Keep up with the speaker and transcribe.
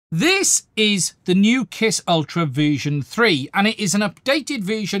This is the new kissultra version 3, and it is an updated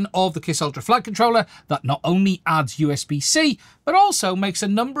version of the kissultra flight controller that not only adds USB-C, but also makes a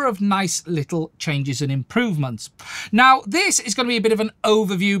number of nice little changes and improvements. Now, this is going to be a bit of an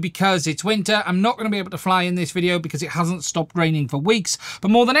overview because it's winter. I'm not going to be able to fly in this video because it hasn't stopped raining for weeks.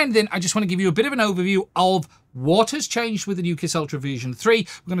 But more than anything, I just want to give you a bit of an overview of what has changed with the new kissultra version 3.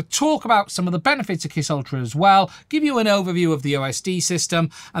 We're going to talk about some of the benefits of kissultra as well, give you an overview of the OSD system,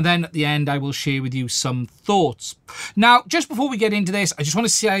 and then at the end I will share with you some thoughts. Now, just before we get into this, I just want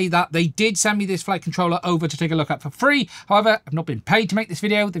to say that they did send me this flight controller over to take a look at for free. However, I've not been paid to make this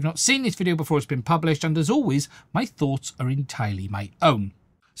video. They've not seen this video before it's been published, and as always, my thoughts are entirely my own.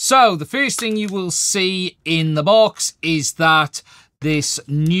 So, the first thing you will see in the box is that this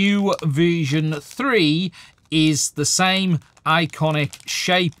new version 3 is the same iconic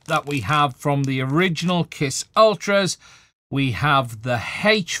shape that we have from the original kissultras. We have the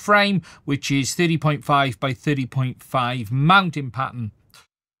H frame, which is 30.5 by 30.5 mounting pattern.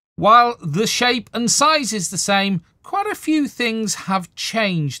 While the shape and size is the same, quite a few things have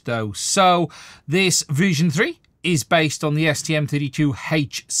changed though. So this version 3 is based on the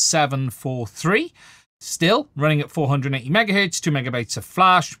STM32H743. Still running at 480 megahertz, 2 megabytes of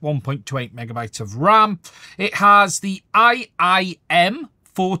flash, 1.28 megabytes of RAM. It has the IIM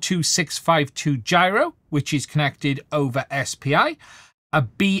 42652 gyro, which is connected over SPI, a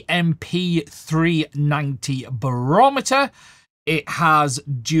BMP 390 barometer. It has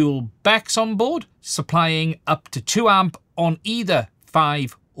dual BECs on board, supplying up to 2 amp on either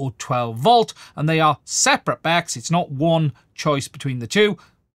 5 or 12 volt, and they are separate BECs. It's not one choice between the two,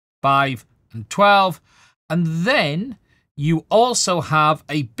 5 and 12. And then you also have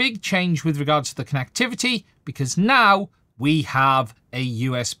a big change with regards to the connectivity, because now we have a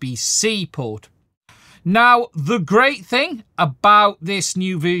USB-C port. Now, the great thing about this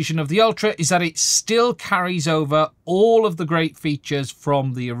new version of the Ultra is that it still carries over all of the great features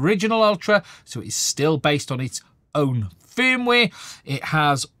from the original Ultra, so it's still based on its own firmware. It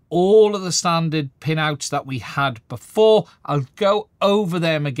has all of the standard pinouts that we had before. I'll go over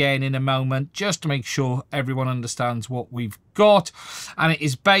them again in a moment just to make sure everyone understands what we've got. And it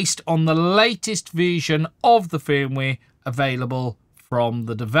is based on the latest version of the firmware available from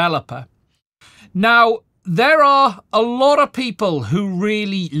the developer. Now, there are a lot of people who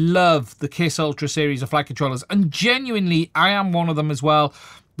really love the kissultra series of flight controllers, and genuinely I am one of them as well.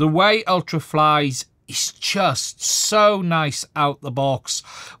 The way Ultra flies is just so nice out the box.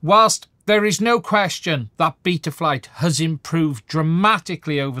 Whilst there is no question that Betaflight has improved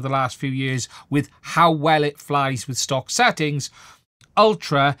dramatically over the last few years with how well it flies with stock settings,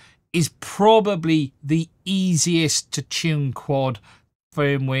 Ultra is probably the easiest to tune quad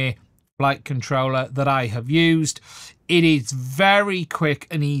firmware flight controller that I have used. It is very quick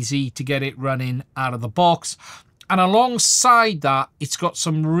and easy to get it running out of the box. And alongside that, it's got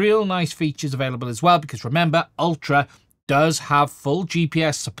some real nice features available as well, because remember, Ultra does have full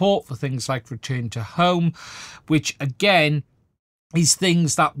GPS support for things like return to home, which again is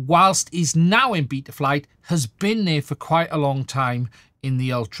things that, whilst is now in Betaflight, has been there for quite a long time in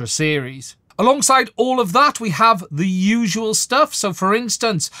the Ultra series. Alongside all of that, we have the usual stuff. So for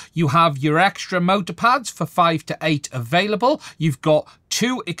instance, you have your extra motor pads for 5 to 8 available. You've got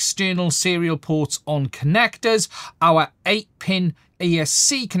 2 external serial ports on connectors, our 8-pin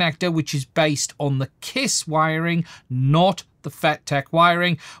ESC connector, which is based on the KISS wiring, not the FETTech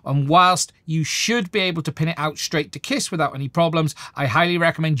wiring. And whilst you should be able to pin it out straight to KISS without any problems, I highly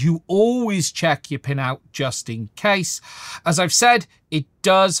recommend you always check your pin out just in case. As I've said, it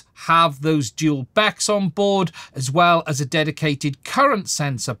does have those dual BECs on board, as well as a dedicated current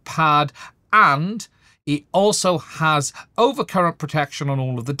sensor pad, and it also has overcurrent protection on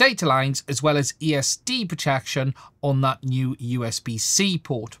all of the data lines, as well as ESD protection on that new USB-C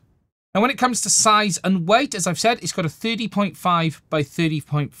port. Now, when it comes to size and weight, as I've said, it's got a 30.5 by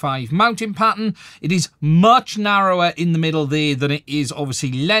 30.5 mounting pattern. It is much narrower in the middle there than it is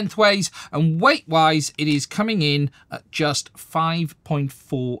obviously lengthways, and weight-wise, it is coming in at just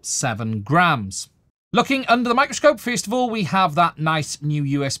 5.47 grams. Looking under the microscope, first of all, we have that nice new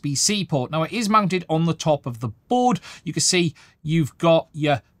USB-C port. Now, it is mounted on the top of the board. You can see you've got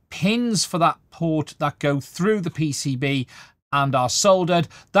your pins for that port that go through the PCB and are soldered.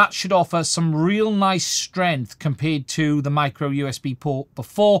 That should offer some real nice strength compared to the micro USB port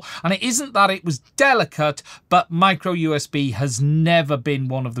before. And it isn't that it was delicate, but micro USB has never been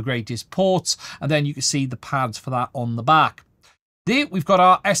one of the greatest ports. And then you can see the pads for that on the back. There we've got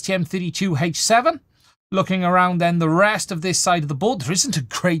our STM32H7. Looking around then the rest of this side of the board, there isn't a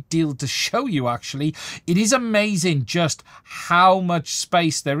great deal to show you actually. It is amazing just how much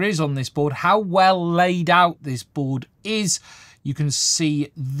space there is on this board, how well laid out this board is. You can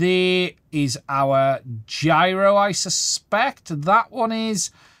see there is our gyro, I suspect. That one is.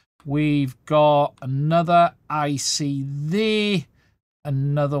 We've got another IC there.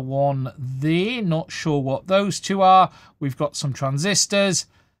 Another one there. Not sure what those two are. We've got some transistors.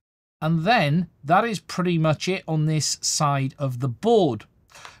 And then that is pretty much it on this side of the board.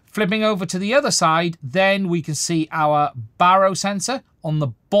 Flipping over to the other side, then we can see our baro sensor on the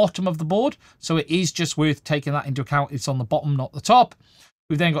bottom of the board. So it is just worth taking that into account. It's on the bottom, not the top.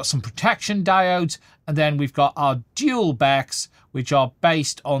 We've then got some protection diodes. And then we've got our dual BECs, which are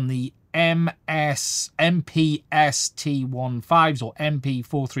based on the MPST15s or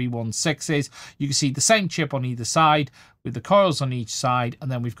MP4316s. You can see the same chip on either side with the coils on each side,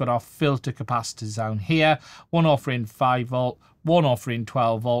 and then we've got our filter capacitors down here, one offering 5 volt, one offering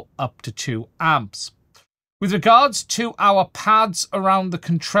 12 volt up to 2 amps. With regards to our pads around the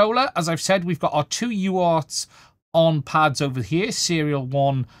controller, as I've said, we've got our 2 UARTs on pads over here, serial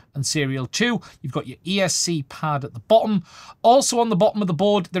 1 and serial 2. You've got your ESC pad at the bottom. Also on the bottom of the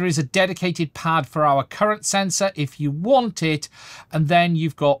board, there is a dedicated pad for our current sensor if you want it. And then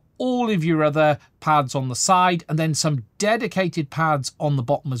you've got all of your other pads on the side, and then some dedicated pads on the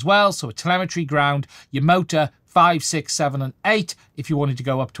bottom as well. So a telemetry ground, your motor 5, 6, 7, and 8 if you wanted to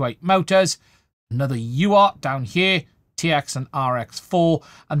go up to 8 motors. Another UART down here, TX and RX4.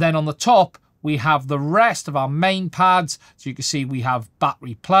 And then on the top, we have the rest of our main pads. So you can see we have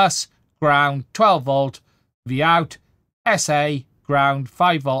battery plus, ground, 12 volt, V out, SA, ground,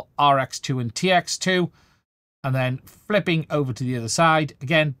 5 volt, RX2 and TX2. And then flipping over to the other side,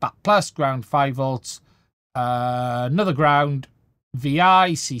 again, bat plus, ground, 5 volts, another ground,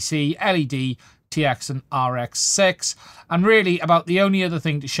 VI, CC, LED, TX and RX6. And really about the only other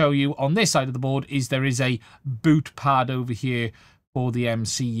thing to show you on this side of the board is there is a boot pad over here for the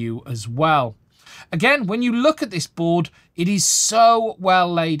MCU as well. Again, when you look at this board, it is so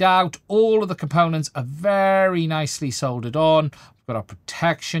well laid out. All of the components are very nicely soldered on. We've got our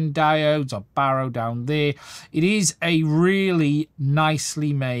protection diodes, our baro down there. It is a really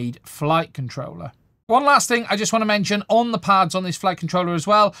nicely made flight controller. One last thing I just want to mention on the pads on this flight controller as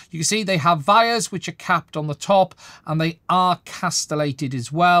well. You can see they have wires which are capped on the top, and they are castellated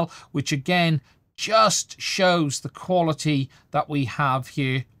as well, which again just shows the quality that we have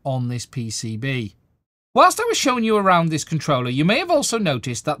here on this PCB. Whilst I was showing you around this controller, you may have also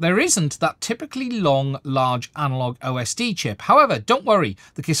noticed that there isn't that typically long, large analog OSD chip. However, don't worry,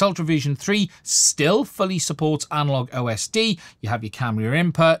 the kissultra Vision 3 still fully supports analog OSD. You have your camera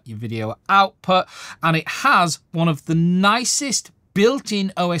input, your video output, and it has one of the nicest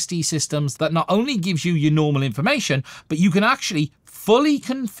built-in OSD systems that not only gives you your normal information, but you can actually fully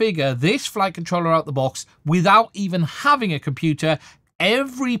configure this flight controller out the box without even having a computer.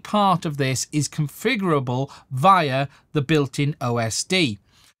 Every part of this is configurable via the built-in OSD.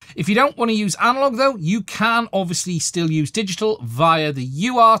 If you don't want to use analog though, you can obviously still use digital via the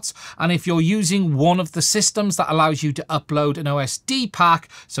UARTs. And if you're using one of the systems that allows you to upload an OSD pack,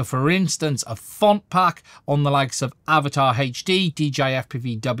 so for instance, a font pack on the likes of Avatar HD, DJI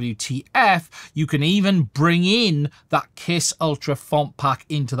FPV WTF, you can even bring in that kissultra font pack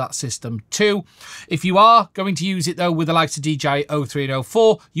into that system too. If you are going to use it though with the likes of DJI 03 and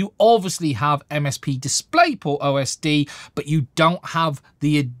 04, you obviously have MSP DisplayPort OSD, but you don't have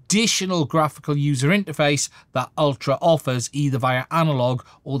the additional graphical user interface that Ultra offers either via analog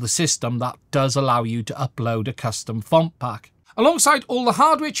or the system that does allow you to upload a custom font pack. Alongside all the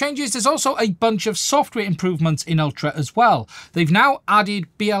hardware changes, there's also a bunch of software improvements in Ultra as well. They've now added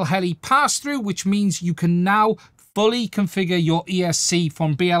BL Heli pass-through, which means you can now fully configure your ESC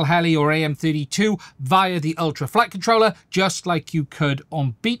from BL Heli or AM32 via the Ultra flight controller, just like you could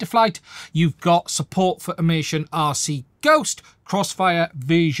on Betaflight. You've got support for Immersion RC Ghost, Crossfire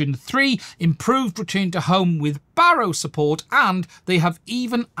version 3, improved return to home with baro support, and they have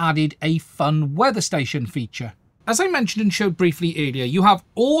even added a fun weather station feature. As I mentioned and showed briefly earlier, you have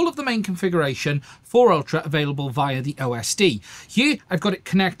all of the main configuration for Ultra available via the OSD. Here, I've got it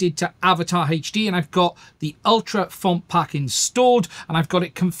connected to Avatar HD, and I've got the Ultra font pack installed, and I've got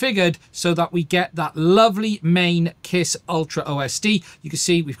it configured so that we get that lovely main kissultra OSD. You can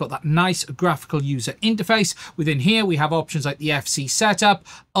see we've got that nice graphical user interface. Within here, we have options like the FC setup,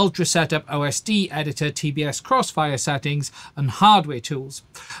 Ultra setup, OSD editor, TBS crossfire settings, and hardware tools.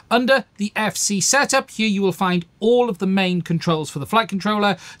 Under the FC setup, here you will find all of the main controls for the flight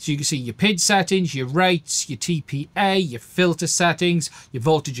controller. So you can see your PID settings, your rates, your TPA, your filter settings, your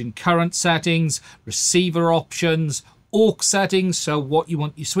voltage and current settings, receiver options, aux settings, so what you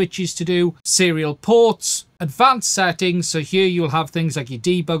want your switches to do, serial ports, advanced settings, so here you'll have things like your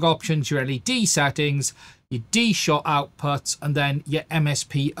debug options, your LED settings, your D-shot outputs, and then your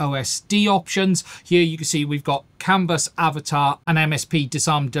MSP OSD options. Here you can see we've got canvas, avatar, and MSP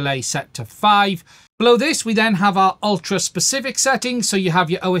disarm delay set to 5. Below this, we then have our ultra specific settings. So you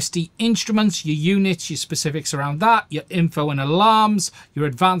have your OSD instruments, your units, your specifics around that, your info and alarms, your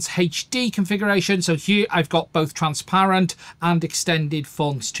advanced HD configuration. So here I've got both transparent and extended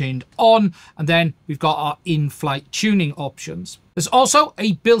fonts turned on. And then we've got our in-flight tuning options. There's also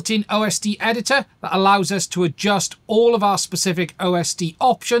a built-in OSD editor that allows us to adjust all of our specific OSD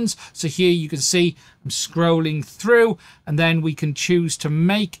options. So here you can see I'm scrolling through, and then we can choose to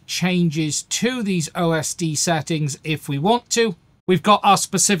make changes to these OSD settings if we want to. We've got our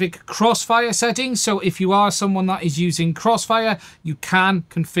specific crossfire settings. So if you are someone that is using crossfire, you can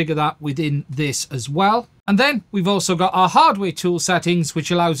configure that within this as well. And then we've also got our hardware tool settings, which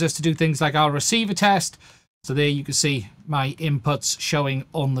allows us to do things like our receiver test. So there you can see my inputs showing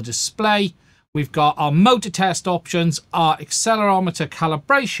on the display. We've got our motor test options, our accelerometer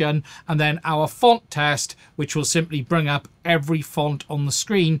calibration, and then our font test, which will simply bring up every font on the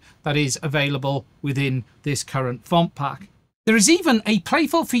screen that is available within this current font pack. There is even a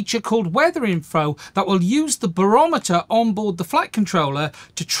playful feature called Weather Info that will use the barometer on board the flight controller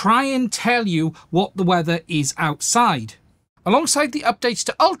to try and tell you what the weather is outside. Alongside the updates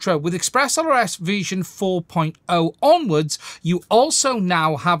to Ultra with ExpressLRS version 4.0 onwards, you also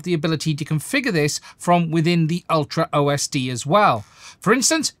now have the ability to configure this from within the Ultra OSD as well. For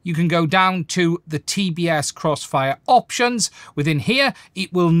instance, you can go down to the TBS Crossfire options. Within here,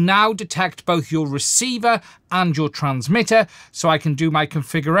 it will now detect both your receiver and your transmitter. So I can do my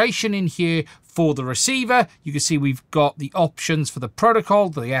configuration in here for the receiver. You can see we've got the options for the protocol,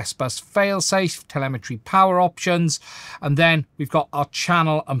 the S-Bus failsafe, telemetry power options, and then we've got our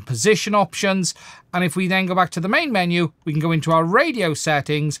channel and position options. And if we then go back to the main menu, we can go into our radio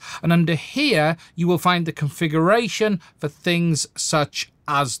settings, and under here, you will find the configuration for things such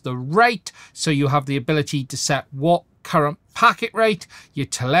as the rate. So you have the ability to set what current packet rate, your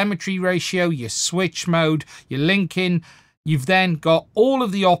telemetry ratio, your switch mode, your linking. You've then got all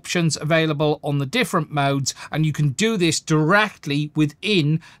of the options available on the different modes, and you can do this directly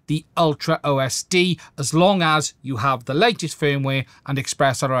within the Ultra OSD as long as you have the latest firmware and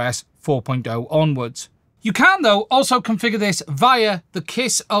ExpressLRS 4.0 onwards. You can, though, also configure this via the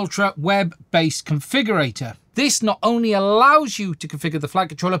kissultra web-based configurator. This not only allows you to configure the flight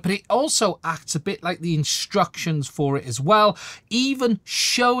controller, but it also acts a bit like the instructions for it as well, even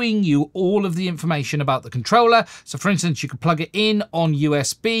showing you all of the information about the controller. So for instance, you can plug it in on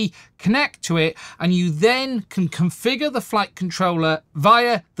USB, connect to it, and you then can configure the flight controller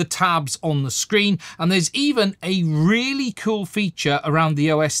via the tabs on the screen. And there's even a really cool feature around the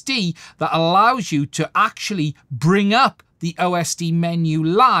OSD that allows you to actually bring up the OSD menu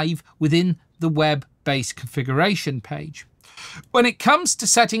live within the web-based configuration page. When it comes to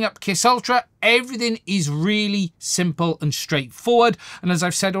setting up kissultra, everything is really simple and straightforward. And as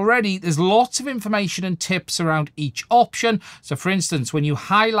I've said already, there's lots of information and tips around each option. So for instance, when you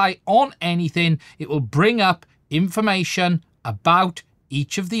highlight on anything, it will bring up information about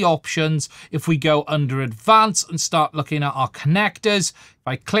each of the options. If we go under advanced and start looking at our connectors, if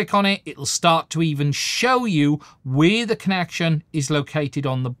I click on it, it'll start to even show you where the connection is located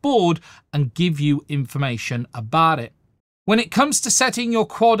on the board and give you information about it. When it comes to setting your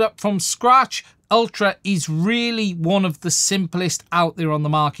quad up from scratch, Ultra is really one of the simplest out there on the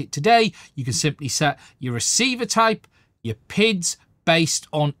market today. You can simply set your receiver type, your PIDs based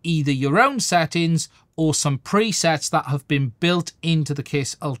on either your own settings or some presets that have been built into the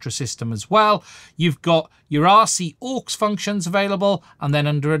kissultra system as well. You've got your RC aux functions available, and then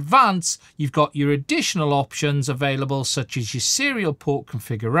under advanced, you've got your additional options available, such as your serial port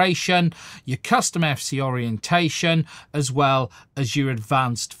configuration, your custom FC orientation, as well as your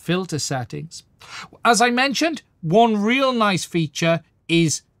advanced filter settings. As I mentioned, one real nice feature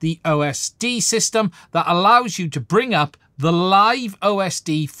is the OSD system that allows you to bring up the live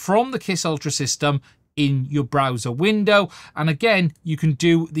OSD from the kissultra system in your browser window. And again, you can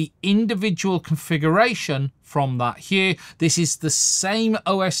do the individual configuration from that here. This is the same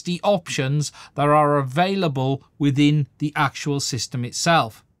OSD options that are available within the actual system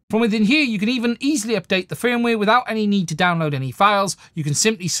itself. From within here, you can even easily update the firmware without any need to download any files. You can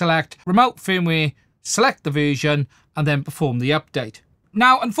simply select remote firmware, select the version, and then perform the update.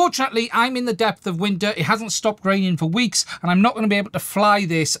 Now, unfortunately, I'm in the depth of winter. It hasn't stopped raining for weeks, and I'm not going to be able to fly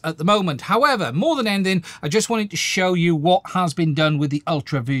this at the moment. However, more than anything, I just wanted to show you what has been done with the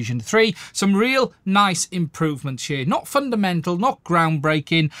Ultra version 3. Some real nice improvements here. Not fundamental, not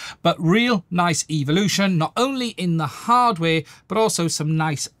groundbreaking, but real nice evolution, not only in the hardware, but also some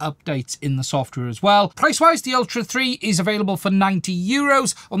nice updates in the software as well. Price-wise, the Ultra 3 is available for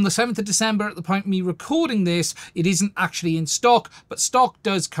 €90. On the 7th of December, at the point of me recording this, it isn't actually in stock, but stock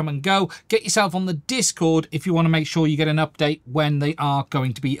does come and go. Get yourself on the Discord if you want to make sure you get an update when they are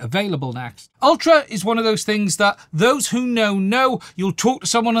going to be available next. Ultra is one of those things that those who know. You'll talk to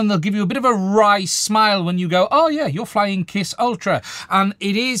someone and they'll give you a bit of a wry smile when you go, oh yeah, you're flying Kiss Ultra. And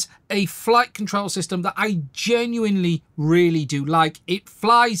it is a flight control system that I genuinely really do like. It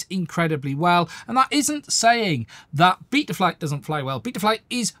flies incredibly well, and that isn't saying that Betaflight doesn't fly well. Betaflight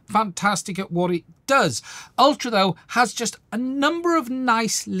is fantastic at what it does. Ultra, though, has just a number of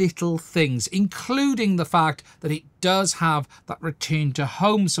nice little things, including the fact that it does have that return to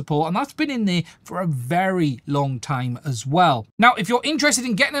home support, and that's been in there for a very long time as well. Now, if you're interested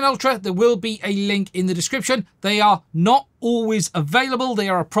in getting an Ultra, there will be a link in the description. They are not always available. They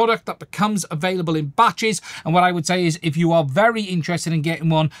are a product that becomes available in batches, and what I would say is if you are very interested in getting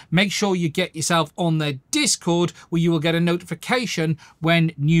one, make sure you get yourself on their Discord, where you will get a notification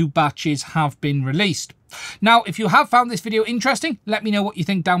when new batches have been released. Now, if you have found this video interesting, let me know what you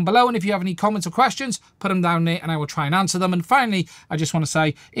think down below, and if you have any comments or questions, put them down there and I will try and answer them. And finally, I just want to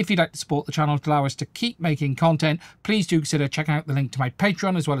say, if you'd like to support the channel to allow us to keep making content, please do consider checking out the link to my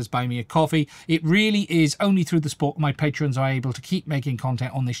Patreon, as well as buy me a coffee. It really is only through the support of my patrons I'm able to keep making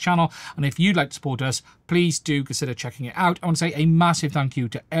content on this channel, and if you'd like to support us, please do consider checking it out. I want to say a massive thank you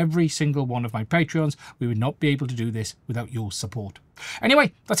to every single one of my Patreons. We would not be able to do this without your support.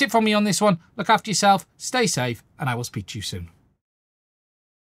 Anyway, that's it from me on this one. Look after yourself, stay safe, and I will speak to you soon.